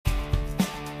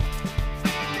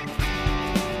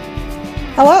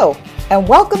Hello, and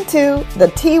welcome to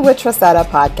the Tea with Tressetta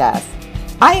podcast.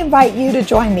 I invite you to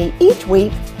join me each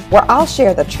week where I'll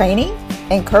share the training,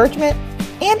 encouragement,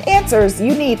 and answers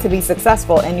you need to be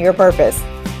successful in your purpose,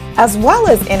 as well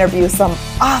as interview some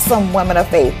awesome women of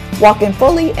faith walking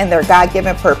fully in their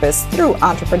God-given purpose through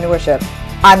entrepreneurship.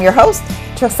 I'm your host,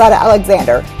 Tressetta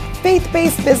Alexander,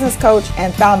 faith-based business coach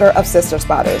and founder of Sister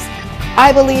Spotters.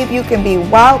 I believe you can be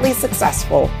wildly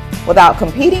successful without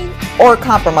competing or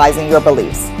compromising your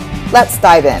beliefs. Let's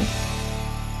dive in.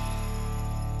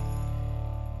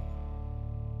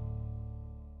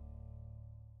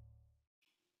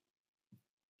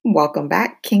 Welcome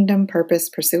back, Kingdom Purpose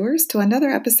Pursuers, to another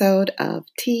episode of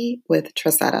Tea with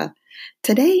Tressetta.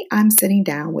 Today, I'm sitting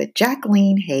down with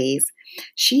Jacqueline Hayes.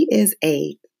 She is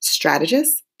a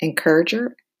strategist,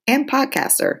 encourager, and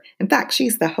podcaster. In fact,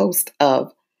 she's the host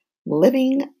of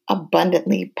Living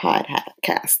Abundantly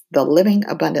podcast, the Living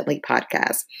Abundantly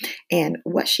podcast. And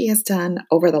what she has done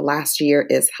over the last year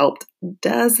is helped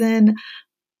dozens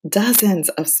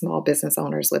of small business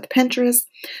owners with Pinterest,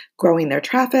 growing their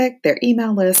traffic, their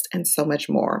email list, and so much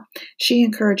more. She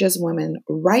encourages women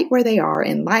right where they are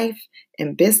in life,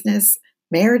 in business,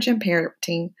 marriage, and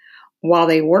parenting while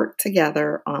they work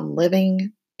together on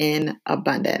living in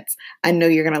abundance. I know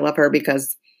you're going to love her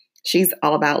because she's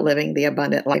all about living the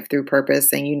abundant life through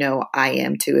purpose. And you know I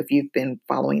am too if you've been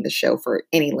following the show for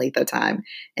any length of time.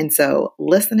 And so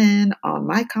listen in on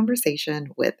my conversation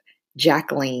with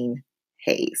Jacqueline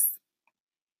Hayes.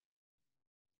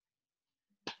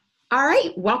 All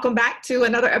right, welcome back to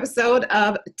another episode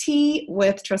of Tea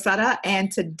with Tressetta.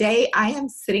 And today I am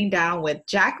sitting down with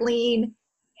Jacqueline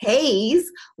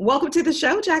Hayes. Welcome to the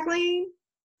show, Jacqueline.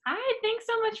 Hi, thanks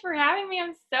so much for having me.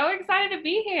 I'm so excited to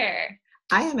be here.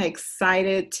 I am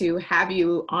excited to have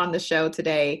you on the show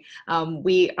today.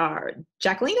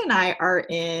 Jacqueline and I are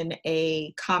in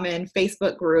a common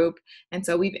Facebook group, and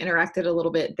so we've interacted a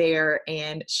little bit there,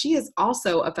 and she is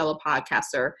also a fellow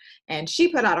podcaster, and she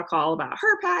put out a call about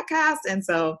her podcast, and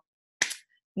so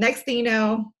next thing you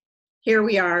know, here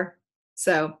we are.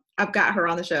 So I've got her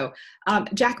on the show.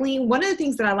 Jacqueline, one of the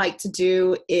things that I like to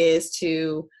do is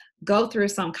to go through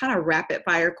some kind of rapid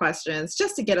fire questions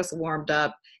just to get us warmed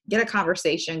up, get a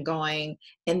conversation going,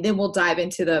 and then we'll dive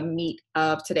into the meat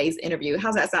of today's interview.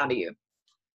 How's that sound to you?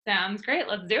 Sounds great.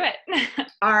 Let's do it.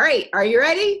 All right. Are you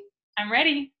ready? I'm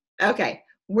ready. Okay.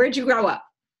 Where'd you grow up?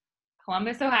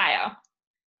 Columbus, Ohio.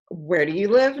 Where do you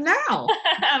live now?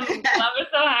 Columbus,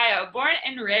 Ohio. Born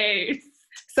and raised.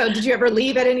 So did you ever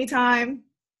leave at any time?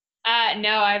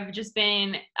 No, I've just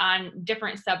been on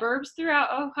different suburbs throughout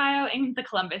Ohio in the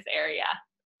Columbus area.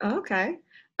 Okay.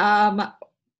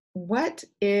 What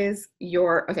is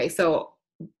okay, so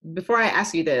before I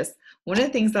ask you this, one of the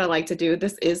things that I like to do,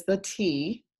 this is the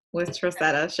Tea with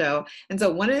Tressetta show. And so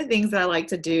one of the things that I like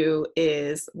to do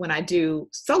is when I do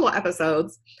solo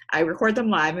episodes, I record them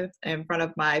live in front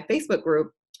of my Facebook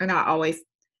group, and I always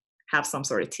have some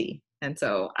sort of tea. And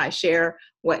so I share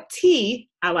what tea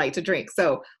I like to drink.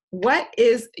 So what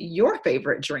is your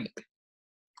favorite drink?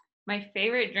 My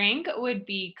favorite drink would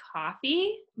be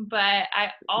coffee, but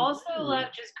I also love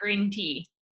just green tea.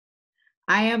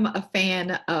 I am a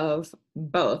fan of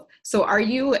both. So are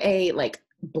you a like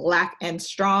black and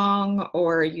strong,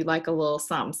 or you like a little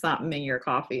something in your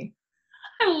coffee?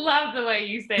 I love the way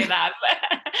you say that, but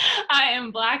I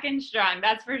am black and strong,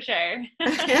 that's for sure.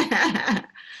 I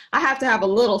have to have a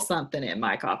little something in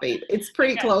my coffee. It's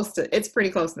pretty close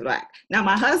to black. Now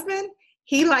my husband,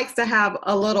 he likes to have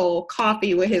a little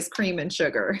coffee with his cream and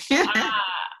sugar.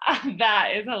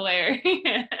 That is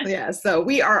hilarious. Yeah, so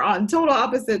we are on total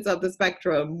opposites of the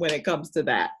spectrum when it comes to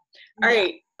that. All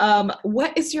right.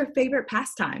 What is your favorite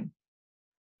pastime?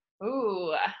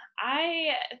 Ooh, I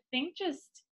think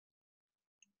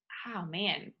oh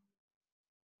man.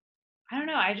 I don't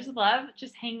know. I just love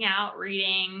just hanging out,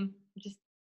 reading, just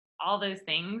all those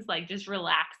things, like just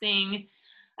relaxing.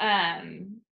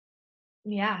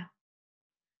 Yeah.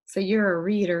 So you're a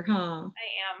reader, huh? I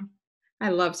am. I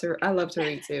love to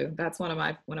read too. That's one of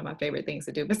my favorite things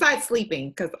to do, besides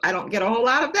sleeping, because I don't get a whole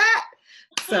lot of that.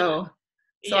 So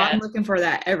I'm looking for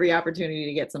that every opportunity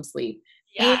to get some sleep.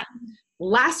 Yeah. And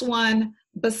last one,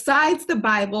 besides the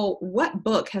Bible, what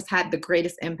book has had the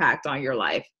greatest impact on your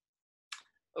life?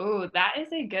 Oh, that is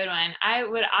a good one. I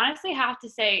would honestly have to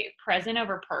say Present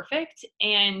Over Perfect.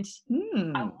 And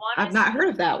I've not heard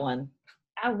of that one.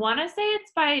 I want to say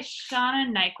it's by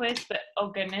Shauna Nyquist, but oh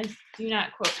goodness, do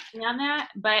not quote me on that.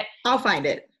 But I'll find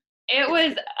it. It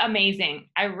was amazing.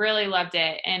 I really loved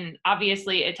it. And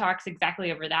obviously it talks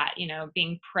exactly over that,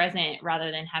 being present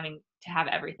rather than having to have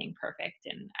everything perfect.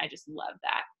 And I just love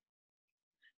that.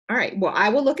 All right. Well, I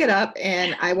will look it up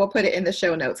and I will put it in the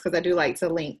show notes because I do like to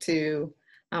link to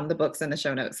the books in the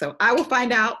show notes. So I will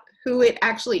find out who it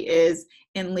actually is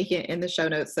and link it in the show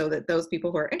notes so that those people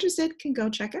who are interested can go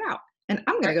check it out. And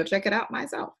I'm going to go check it out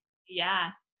myself.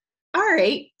 Yeah. All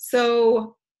right.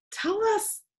 So tell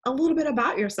us a little bit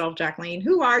about yourself, Jacqueline.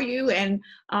 Who are you and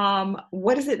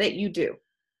what is it that you do?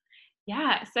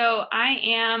 Yeah. So I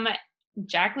am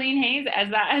Jacqueline Hayes, as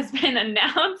that has been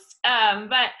announced.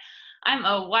 But I'm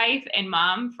a wife and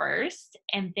mom first,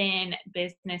 and then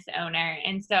business owner.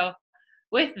 And so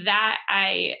with that,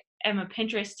 I am a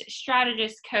Pinterest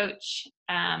strategist coach.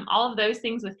 All of those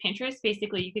things with Pinterest.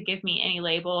 Basically, you could give me any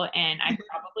label and I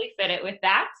probably fit it with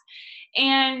that.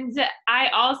 And I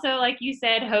also, like you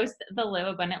said, host the Live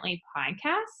Abundantly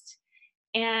podcast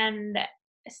and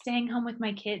staying home with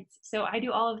my kids. So I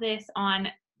do all of this on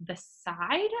the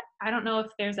side. I don't know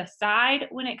if there's a side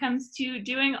when it comes to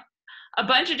doing a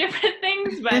bunch of different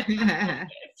things, but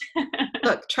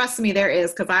Look, trust me, there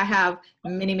is, because I have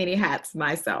many, many hats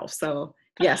myself. So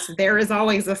yes, there is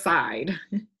always a side.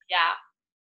 Yeah.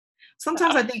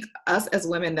 Sometimes I think us as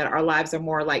women that our lives are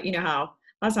more like, you know how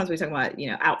a lot of times we talk about,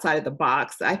 you know, outside of the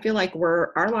box. I feel like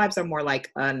our lives are more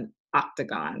like an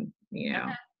octagon, you know.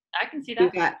 I can see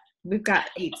We've that. got we've got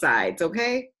 8 sides,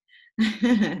 okay?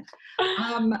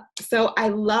 So I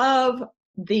love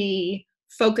the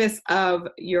focus of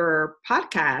your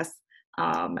podcast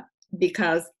um,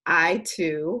 because I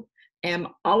too am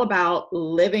all about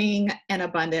living an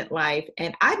abundant life.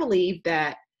 And I believe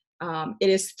that it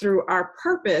is through our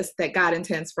purpose that God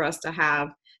intends for us to have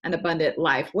an abundant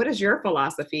life. What is your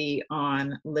philosophy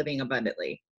on living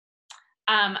abundantly?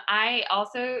 I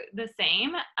also the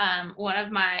same. One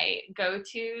of my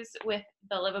go-tos with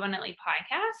the Live Abundantly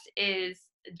podcast is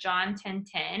John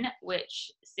 10:10,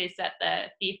 which says that the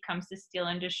thief comes to steal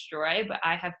and destroy, but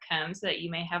I have come so that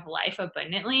you may have life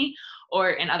abundantly,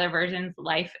 or in other versions,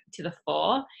 life to the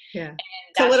full. Yeah.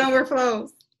 Till it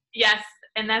overflows. Yes.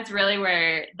 And that's really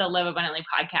where the Live Abundantly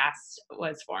podcast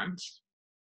was formed.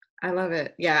 I love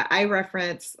it. Yeah, I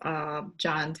reference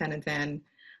John 10 and 10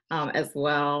 as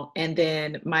well. And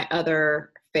then my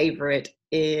other favorite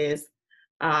is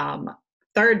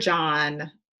 3rd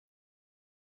John.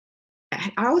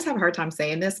 I always have a hard time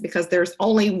saying this because there's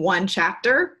only one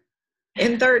chapter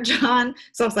in 3rd John.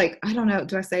 So I was like, I don't know.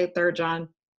 Do I say 3rd John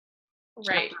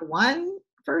Right. chapter 1,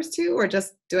 verse 2, or do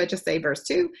I just say verse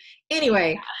 2?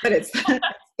 Anyway, but it's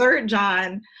 3rd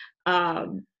John,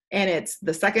 and it's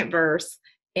the 2nd verse.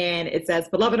 And it says,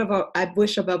 Beloved, I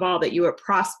wish above all that you would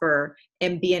prosper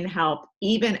and be in health,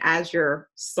 even as your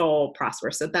soul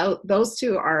prospers. So those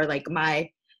two are like my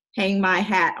hang my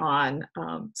hat on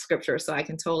scripture. So I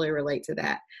can totally relate to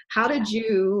that. How did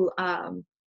you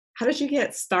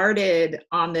get started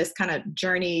on this kind of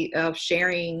journey of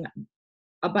sharing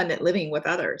abundant living with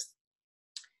others?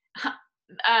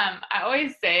 I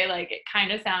always say, like, it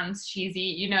kind of sounds cheesy.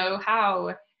 You know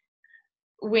how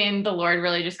when the Lord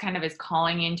really just kind of is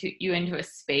calling you into a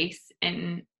space.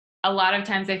 And a lot of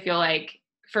times I feel like,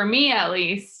 for me at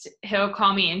least, he'll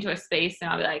call me into a space and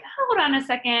I'll be like, hold on a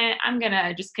second. I'm going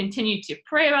to just continue to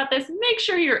pray about this. Make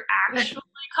sure you're actually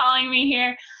calling me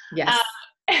here. Yes.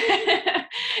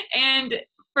 And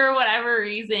for whatever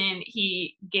reason,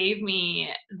 he gave me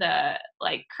the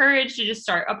courage to just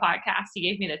start a podcast. He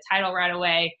gave me the title right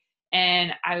away.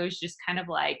 And I was just kind of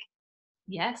like,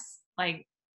 yes,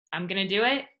 I'm going to do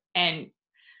it. And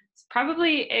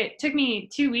it took me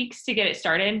 2 weeks to get it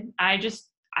started. I just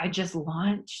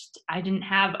launched. I didn't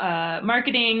have a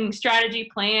marketing strategy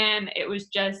plan. It was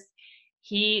just,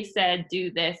 he said,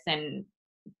 do this, and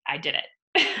I did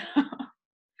it.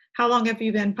 How long have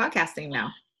you been podcasting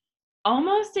now?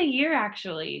 Almost a year,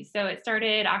 actually. So it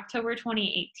started October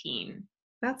 2018.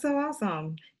 That's so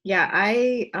awesome. Yeah,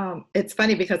 it's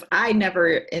funny because I never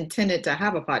intended to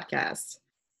have a podcast.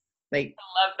 Like,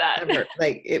 I love that. Ever.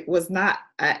 Like, it was not,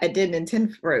 I didn't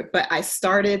intend for it, but I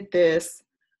started this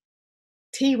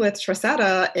Tea with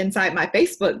Tressetta inside my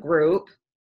Facebook group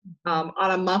on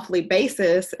a monthly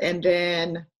basis. And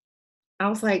then I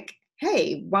was like,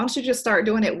 hey, why don't you just start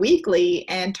doing it weekly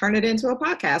and turn it into a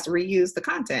podcast, reuse the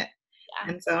content.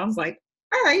 Yeah. And so I was like,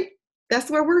 all right, that's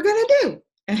what we're going to do.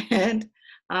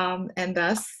 And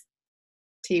thus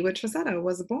Tea with Tressetta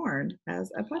was born as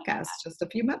a podcast just a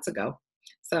few months ago.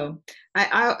 So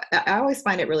I always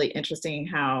find it really interesting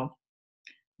how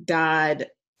God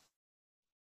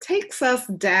takes us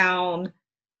down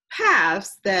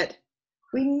paths that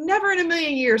we never in a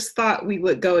million years thought we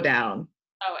would go down.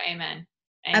 Oh, amen.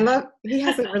 He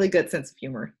has a really good sense of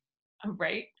humor. Oh,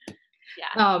 right.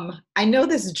 Yeah. I know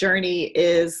this journey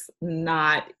is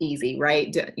not easy,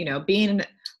 right? Being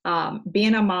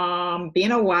a mom,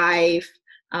 being a wife,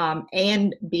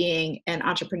 and being an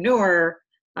entrepreneur,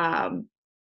 um,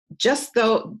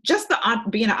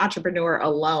 being an entrepreneur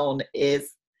alone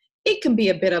it can be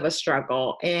a bit of a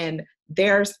struggle, and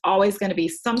there's always going to be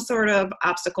some sort of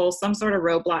obstacle, some sort of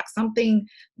roadblock, something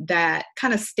that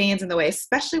kind of stands in the way,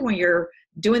 especially when you're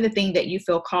doing the thing that you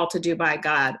feel called to do by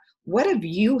God. What have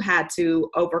you had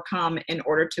to overcome in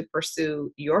order to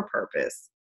pursue your purpose?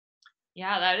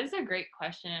 Yeah, that is a great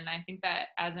question. And I think that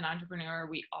as an entrepreneur,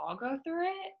 we all go through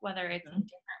it, whether it's in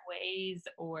different ways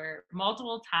or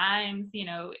multiple times, I think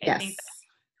that, Yes.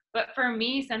 but for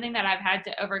me, something that I've had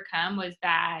to overcome was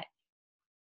that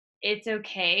it's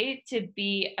okay to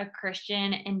be a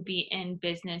Christian and be in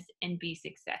business and be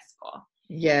successful.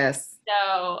 Yes.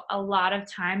 So a lot of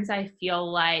times I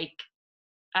feel like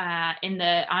in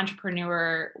the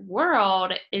entrepreneur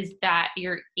world is that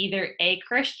you're either a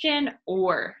Christian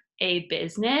or a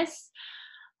business.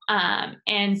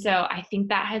 And so I think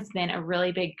that has been a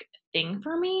really big thing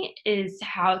for me is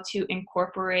how to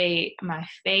incorporate my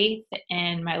faith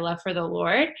and my love for the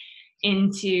Lord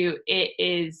into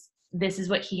this is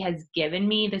what he has given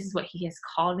me. This is what he has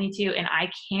called me to. And I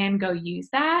can go use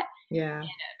that Yeah. in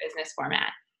a business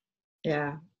format.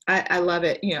 Yeah, I love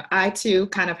it. I too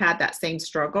kind of had that same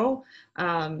struggle.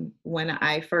 When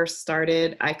I first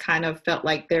started, I kind of felt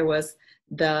like there was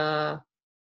the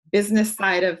business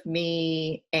side of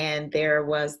me and there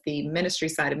was the ministry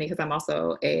side of me, because I'm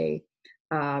also a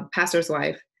pastor's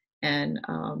wife and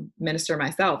minister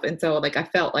myself. And so like I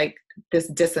felt like this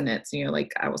dissonance,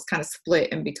 like I was kind of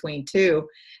split in between two.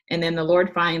 And then the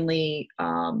Lord finally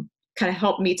kind of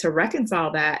helped me to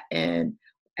reconcile that, and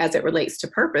as it relates to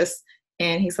purpose.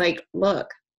 And he's like, look,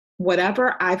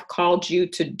 whatever I've called you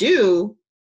to do,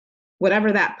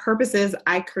 whatever that purpose is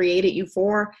I created you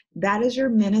for, that is your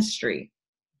ministry.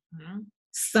 Mm-hmm.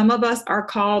 Some of us are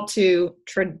called to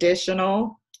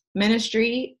traditional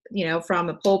ministry, from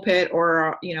a pulpit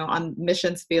or, on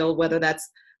missions field, whether that's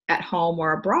at home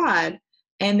or abroad.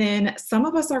 And then some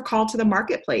of us are called to the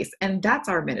marketplace, and that's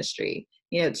our ministry,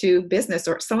 to business.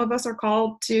 Or some of us are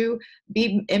called to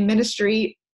be in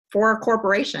ministry for a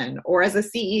corporation or as a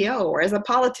CEO or as a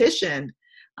politician.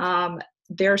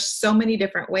 There's so many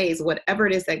different ways, whatever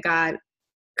it is that God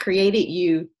created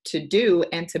you to do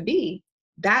and to be,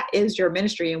 that is your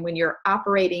ministry. And when you're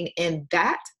operating in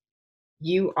that,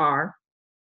 you are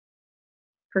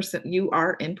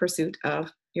in pursuit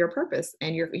of your purpose,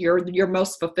 and you're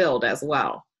most fulfilled as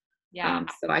well. Yeah.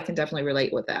 So I can definitely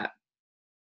relate with that.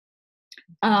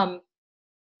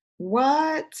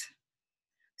 What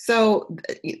So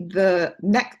the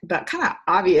kind of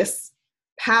obvious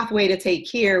pathway to take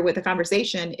here with the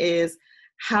conversation is,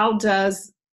 how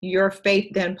does your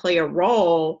faith then play a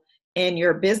role in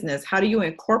your business? How do you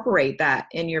incorporate that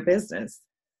in your business?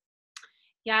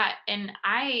 Yeah, and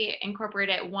I incorporate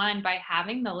it one by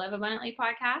having the Live Abundantly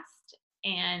podcast,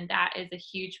 and that is a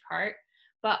huge part.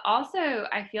 But also,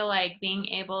 I feel like being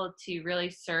able to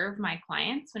really serve my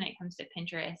clients when it comes to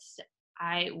Pinterest,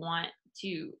 I want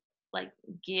to like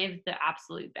give the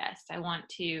absolute best. I want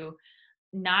to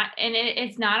not, and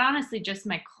it's not honestly just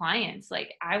my clients.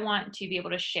 Like, I want to be able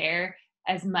to share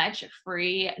as much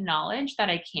free knowledge that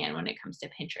I can when it comes to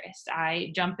Pinterest.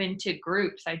 I jump into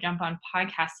groups, I jump on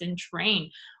podcasts and train,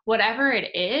 whatever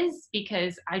it is,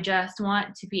 because I just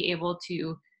want to be able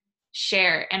to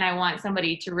share. And I want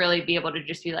somebody to really be able to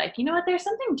just be like, you know what, there's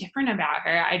something different about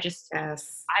her.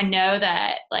 Yes. I know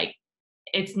that like,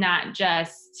 it's not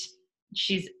just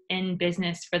she's in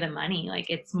business for the money. Like,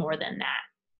 it's more than that.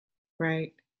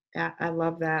 Right. Yeah, I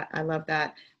love that. I love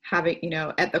that. Having,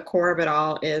 at the core of it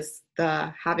all is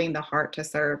having the heart to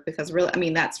serve, because really, I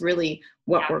mean, that's really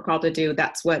what we're called to do.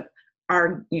 That's what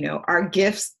our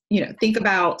gifts, think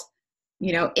about,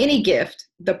 any gift.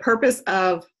 The purpose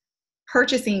of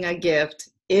purchasing a gift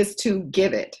is to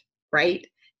give it, right?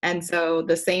 And so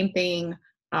the same thing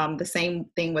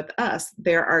with us.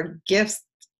 There are gifts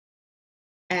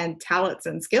and talents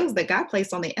and skills that God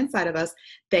placed on the inside of us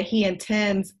that He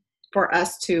intends for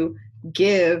us to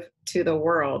give to the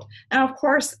world. And of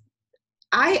course,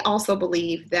 I also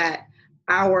believe that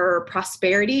our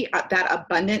prosperity, that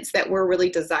abundance that we're really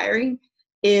desiring,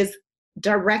 is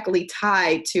directly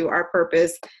tied to our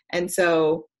purpose. And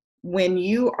so when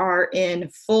you are in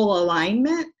full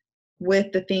alignment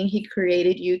with the thing He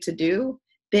created you to do,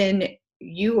 then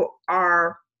you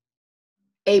are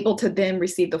able to then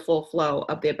receive the full flow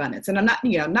of the abundance. And I'm not,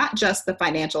 not just the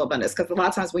financial abundance, because a lot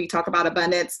of times when you talk about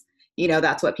abundance,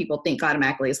 that's what people think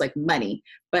automatically is like money,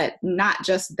 but not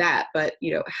just that, but,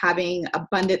 having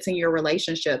abundance in your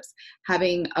relationships,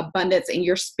 having abundance in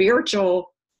your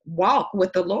spiritual walk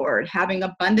with the Lord, having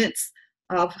abundance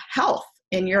of health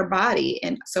in your body.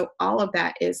 And so all of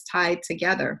that is tied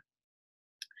together.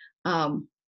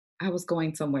 I was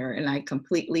going somewhere and I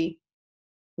completely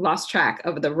lost track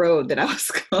of the road that I was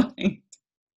going.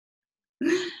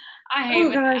 I hate Oh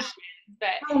when that gosh. happens, but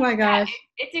Oh my yeah, gosh.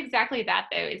 it's exactly that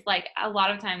though. It's like a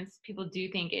lot of times people do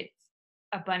think it's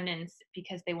abundance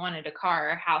because they wanted a car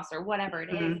or a house or whatever it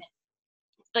is. Mhm.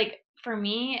 Like for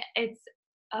me, it's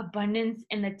abundance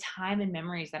in the time and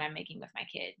memories that I'm making with my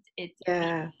kids. It's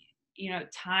Yeah.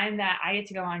 time that I get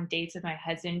to go on dates with my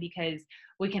husband because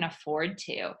we can afford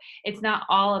to. It's not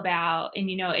all about, and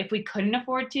if we couldn't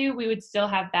afford to, we would still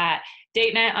have that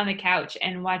date night on the couch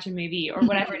and watch a movie or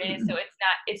whatever it is. So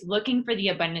it's looking for the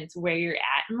abundance where you're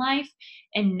at in life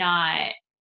and not,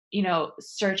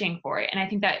 searching for it. And I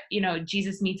think that,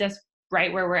 Jesus meets us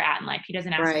right where we're at in life. He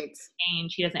doesn't ask us Right. to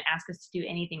change. He doesn't ask us to do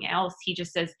anything else. He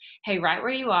just says, hey, right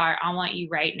where you are, I want you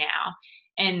right now.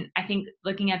 And I think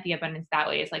looking at the abundance that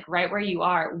way is like right where you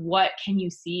are, what can you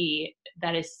see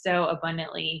that is so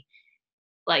abundantly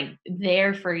like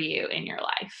there for you in your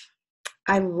life?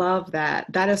 I love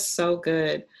that. That is so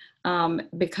good.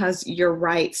 Because you're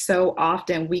right. So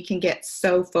often we can get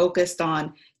so focused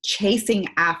on chasing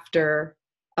after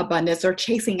abundance or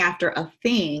chasing after a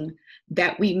thing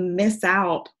that we miss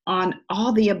out on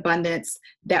all the abundance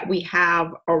that we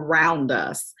have around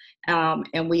us.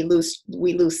 And we lose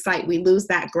sight. We lose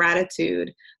that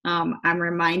gratitude. I'm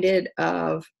reminded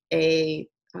of a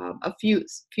few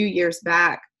years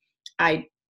back. I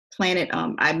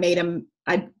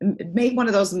I made one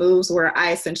of those moves where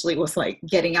I essentially was like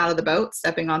getting out of the boat,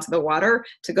 stepping onto the water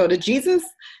to go to Jesus.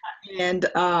 And,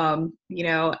 and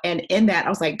in that, I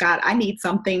was like, God, I need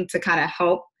something to kind of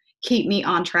help keep me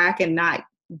on track and not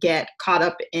get caught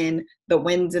up in the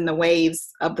winds and the waves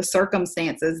of the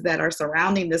circumstances that are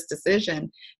surrounding this decision.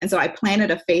 And so I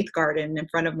planted a faith garden in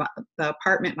front of the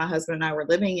apartment my husband and I were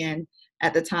living in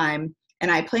at the time. And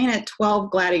I planted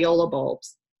 12 gladiola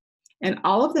bulbs, and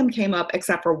all of them came up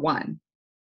except for one.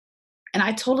 And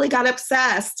I totally got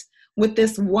obsessed with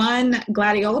this one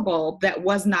gladiola bulb that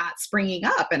was not springing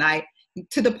up. And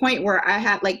to the point where I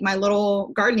had like my little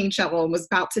gardening shovel and was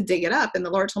about to dig it up. And the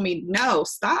Lord told me, no,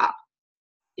 stop.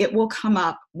 It will come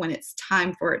up when it's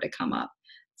time for it to come up.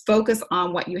 Focus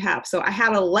on what you have. So I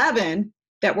had 11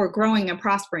 that were growing and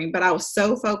prospering, but I was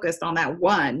so focused on that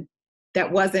one that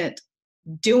wasn't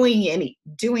doing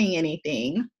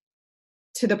anything,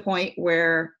 to the point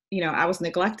where I was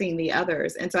neglecting the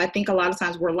others. And so I think a lot of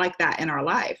times we're like that in our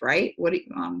life, right? What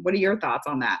are your thoughts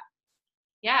on that?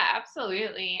 Yeah,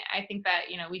 absolutely. I think that,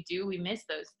 we miss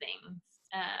those things.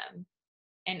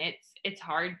 And it's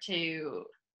hard to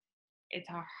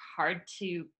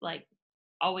like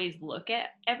always look at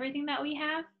everything that we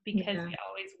have because Yeah. we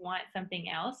always want something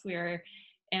else. We're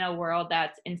in a world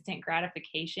that's instant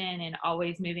gratification and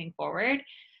always moving forward.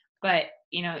 But,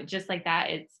 just like that,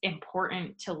 it's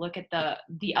important to look at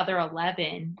the other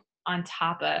 11 on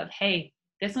top of, hey,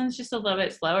 this one's just a little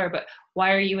bit slower, but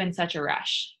why are you in such a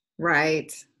rush?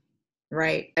 Right.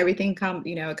 Right. Everything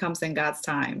it comes in God's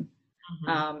time.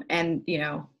 Mhm. And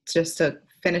just to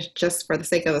finish, just for the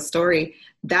sake of the story,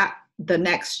 that the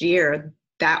next year,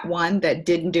 that one that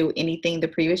didn't do anything the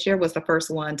previous year was the first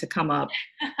one to come up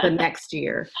the next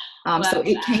year. Love So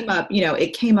it that. came up,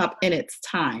 it came up in its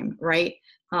time, right?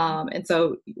 And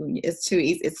so it's too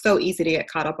easy. It's so easy to get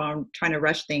caught up on trying to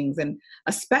rush things, and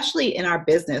especially in our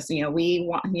business,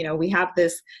 we have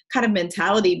this kind of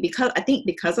mentality, because I think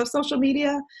because of social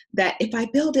media, that if I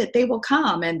build it, they will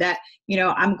come, and that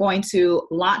I'm going to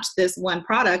launch this one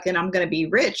product and I'm going to be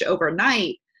rich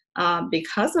overnight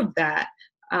because of that.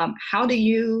 How do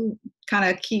you kind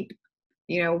of keep,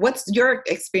 what's your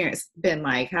experience been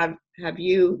like?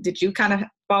 Did you kind of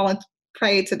fall and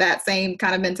prey to that same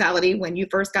kind of mentality when you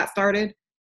first got started?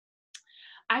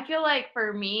 I feel like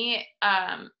for me,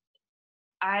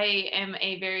 I am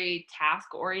a very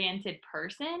task oriented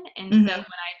person. And so when Hmm.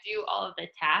 I do all of the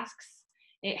tasks,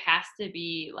 it has to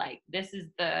be like, this is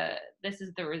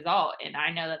the result. And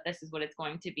I know that this is what it's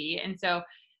going to be. And so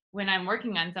when I'm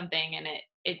working on something and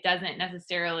it doesn't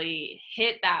necessarily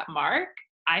hit that mark,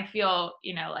 I feel,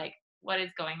 like what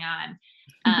is going on.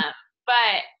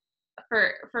 But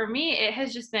for me, it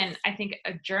has just been, I think,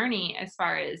 a journey as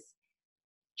far as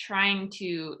trying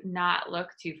to not look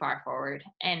too far forward.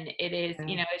 And it is,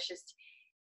 Yeah. it's just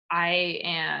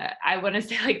I want to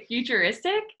say like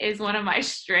futuristic is one of my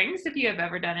strengths if you have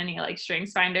ever done any like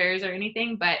strengths finders or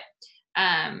anything, but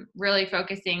really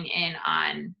focusing in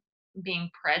on being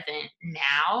present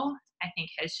now, I think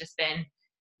has just been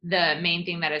the main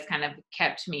thing that has kind of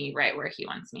kept me right where he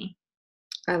wants me.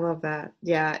 I love that.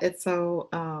 Yeah, it's so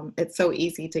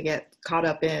easy to get caught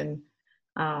up in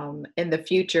the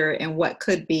future and what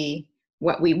could be,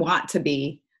 what we want to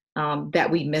be, that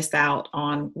we miss out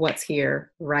on what's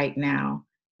here right now.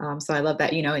 So I love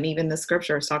that, and even the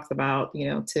scriptures talks about,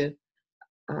 to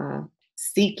uh,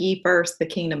 seek ye first the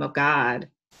kingdom of God.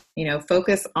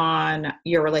 Focus on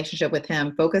your relationship with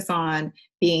Him, focus on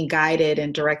being guided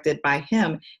and directed by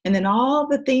Him. And then all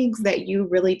the things that you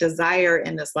really desire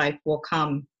in this life will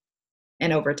come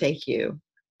and overtake you.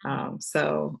 And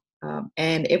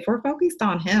if we're focused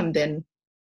on Him, then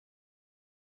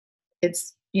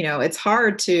it's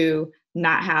hard to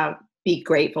not be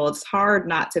grateful. It's hard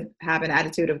not to have an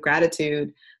attitude of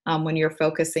gratitude when you're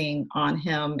focusing on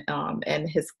Him, and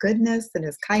His goodness and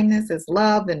His kindness, His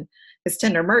love and His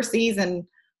tender mercies and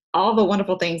all the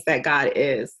wonderful things that God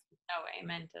is. Oh,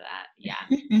 amen to that.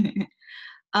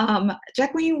 Yeah.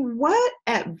 Jacqueline, what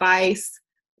advice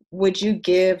would you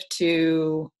give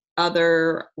to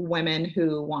other women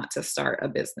who want to start a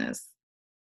business?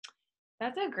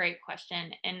 That's a great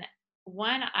question. And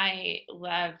one I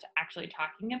loved actually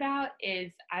talking about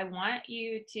is I want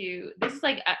you to, this is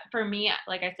like, for me,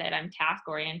 like I said, I'm task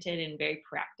oriented and very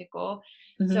practical.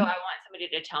 So I Mm-hmm. want somebody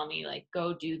to tell me, like,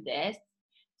 go do this.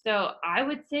 So I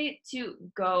would say to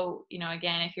go,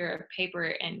 again, if you're a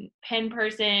paper and pen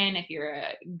person, if you're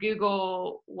a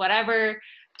Google, whatever,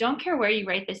 don't care where you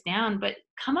write this down, but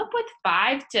come up with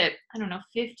 5 to, I don't know,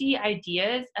 50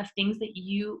 ideas of things that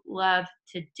you love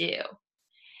to do.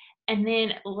 And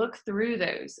then look through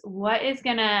those. What is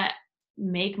going to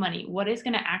make money? What is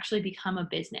going to actually become a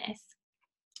business?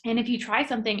 And if you try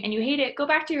something and you hate it, go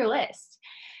back to your list.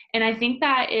 And I think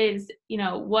that is,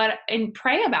 and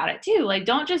pray about it too. Like,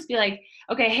 don't just be like,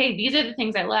 okay, hey, these are the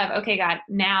things I love. Okay, God,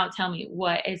 now tell me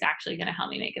what is actually going to help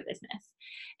me make a business.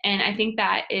 And I think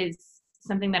that is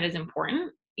something that is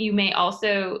important. You may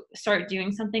also start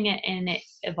doing something and it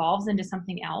evolves into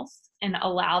something else, and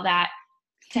allow that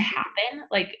to happen.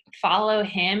 Like, follow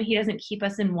Him. He doesn't keep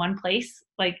us in one place.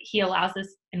 Like, He allows us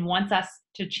and wants us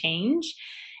to change.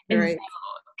 And Right. so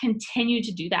continue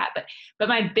to do that. But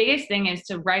my biggest thing is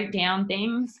to write down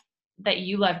things that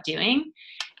you love doing.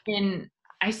 And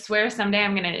I swear someday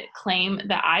I'm going to claim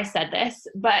that I said this,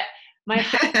 but my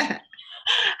husband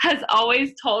has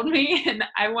always told me, and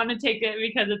I want to take it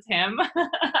because it's him.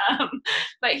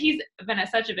 But he's been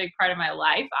such a big part of my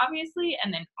life, obviously.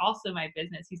 And then also my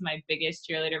business. He's my biggest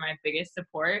cheerleader, my biggest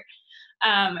support.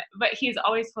 But he's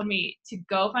always told me to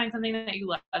go find something that you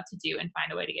love to do and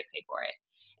find a way to get paid for it.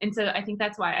 And so I think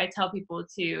that's why I tell people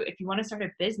to, if you want to start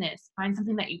a business, find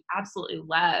something that you absolutely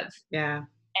love. Yeah.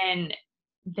 And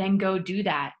then go do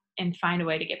that and find a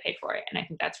way to get paid for it. And I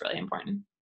think that's really important.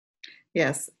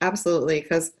 Yes, absolutely.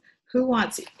 Because who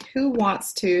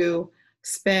wants to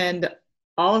spend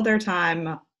all of their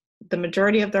time, the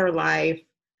majority of their life,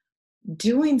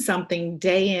 doing something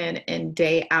day in and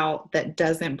day out that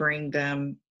doesn't bring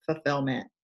them fulfillment?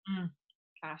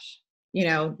 Gosh.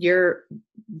 You're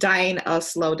dying a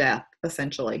slow death,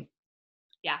 essentially.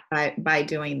 Yeah. By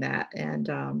doing that.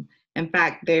 And in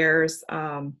fact, there's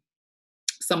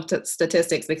some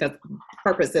statistics, because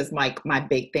purpose is my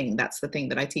big thing. That's the thing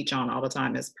that I teach on all the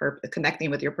time, is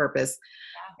connecting with your purpose.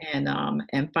 Yeah.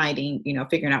 And finding,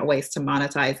 figuring out ways to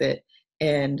monetize it.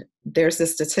 And there's a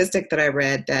statistic that I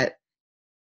read that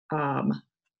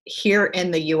here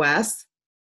in the US,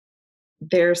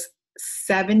 there's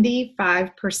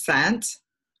 75%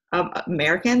 of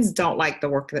Americans don't like the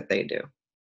work that they do.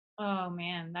 Oh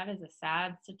man, that is a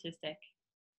sad statistic.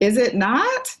 Is it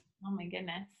not? Oh my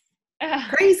goodness.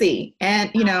 Crazy.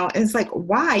 And, it's like,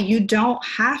 why? You don't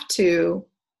have to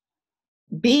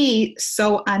be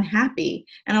so unhappy.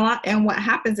 And what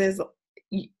happens is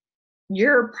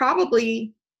you're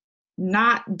probably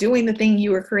not doing the thing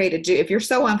you were created to do. If you're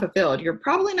so unfulfilled, you're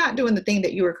probably not doing the thing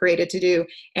that you were created to do,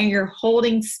 and you're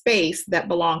holding space that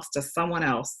belongs to someone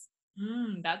else.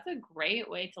 That's a great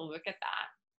way to look at that.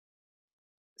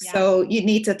 Yeah. So you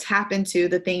need to tap into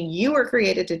the thing you were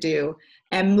created to do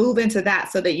and move into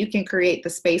that, so that you can create the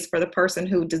space for the person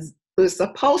who's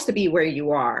supposed to be where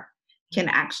you are can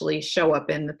actually show up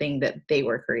in the thing that they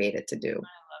were created to do.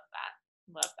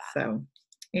 I love that. So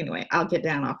anyway, I'll get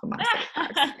down off of my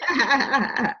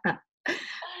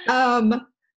soapbox.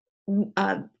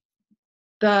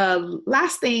 The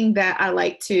last thing that I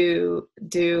like to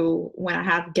do when I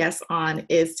have guests on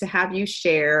is to have you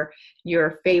share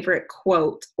your favorite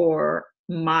quote or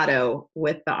motto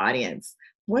with the audience.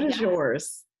 What is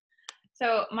yours?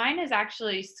 So mine is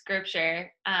actually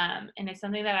scripture, and it's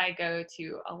something that I go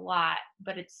to a lot,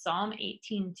 but it's Psalm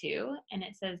 18:2, and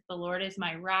it says, "The Lord is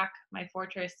my rock, my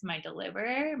fortress, my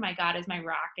deliverer. My God is my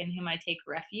rock in whom I take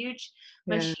refuge,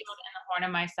 my Yeah. shield and the horn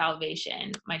of my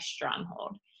salvation, my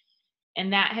stronghold."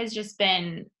 And that has just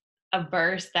been a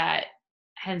verse that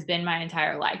has been my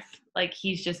entire life. Like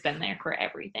he's just been there for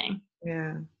everything.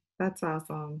 Yeah. That's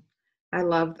awesome. I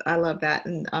love that.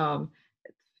 And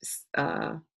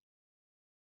uh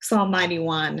Psalm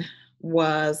 91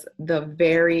 was the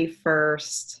very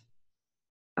first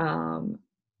um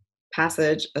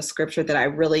passage of scripture that I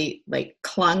really like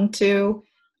clung to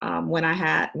when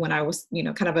I was,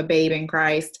 kind of a babe in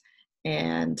Christ.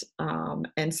 And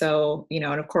so,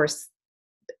 and of course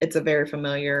it's a very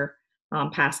familiar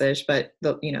passage, but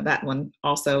that one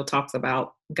also talks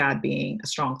about God being a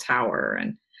strong tower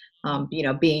and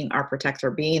being our protector,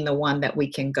 being the one that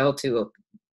we can go to,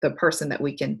 the person that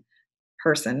we can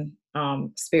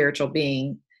spiritual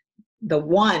being, the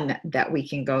one that we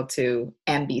can go to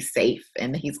and be safe,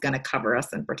 and he's going to cover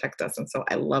us and protect us. And so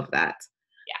I love that.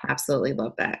 Absolutely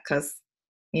love that, because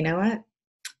you know what?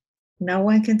 No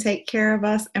one can take care of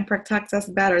us and protect us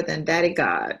better than Daddy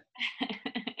God.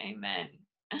 Amen.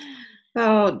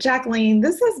 So, Jacqueline,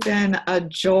 this has been a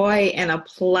joy and a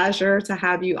pleasure to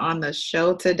have you on the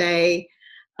show today.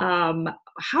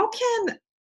 How can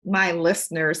my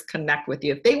listeners connect with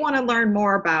you if they want to learn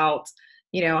more about,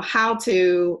 how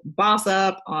to boss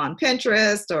up on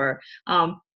Pinterest or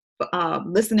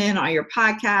listen in on your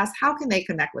podcast? How can they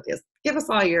connect with you? Give us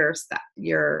all your stuff,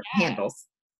 your handles.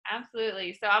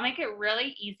 Absolutely. So I'll make it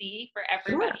really easy for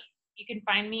everybody. Sure. You can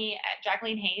find me at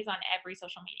Jacqueline Hayes on every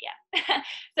social media.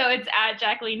 So it's at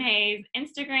Jacqueline Hayes.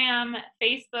 Instagram,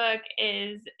 Facebook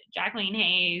is Jacqueline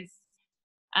Hayes.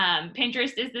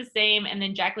 Pinterest is the same. And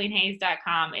then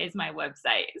JacquelineHayes.com is my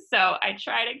website. So I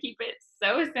try to keep it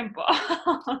so simple.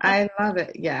 I love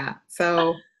it. Yeah.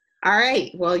 So, all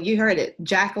right. Well, you heard it.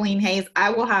 Jacqueline Hayes. I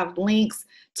will have links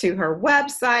to her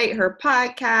website, her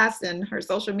podcast, and her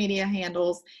social media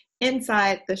handles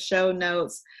inside the show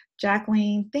notes.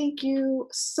 Jacqueline, thank you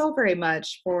so very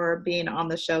much for being on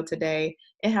the show today.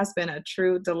 It has been a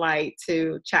true delight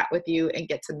to chat with you and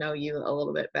get to know you a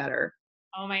little bit better.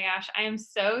 Oh my gosh, I am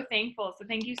so thankful. So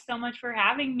thank you so much for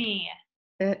having me.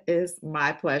 It is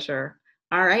my pleasure.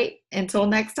 All right. Until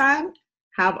next time,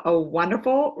 have a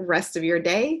wonderful rest of your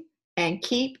day and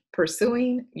keep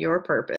pursuing your purpose.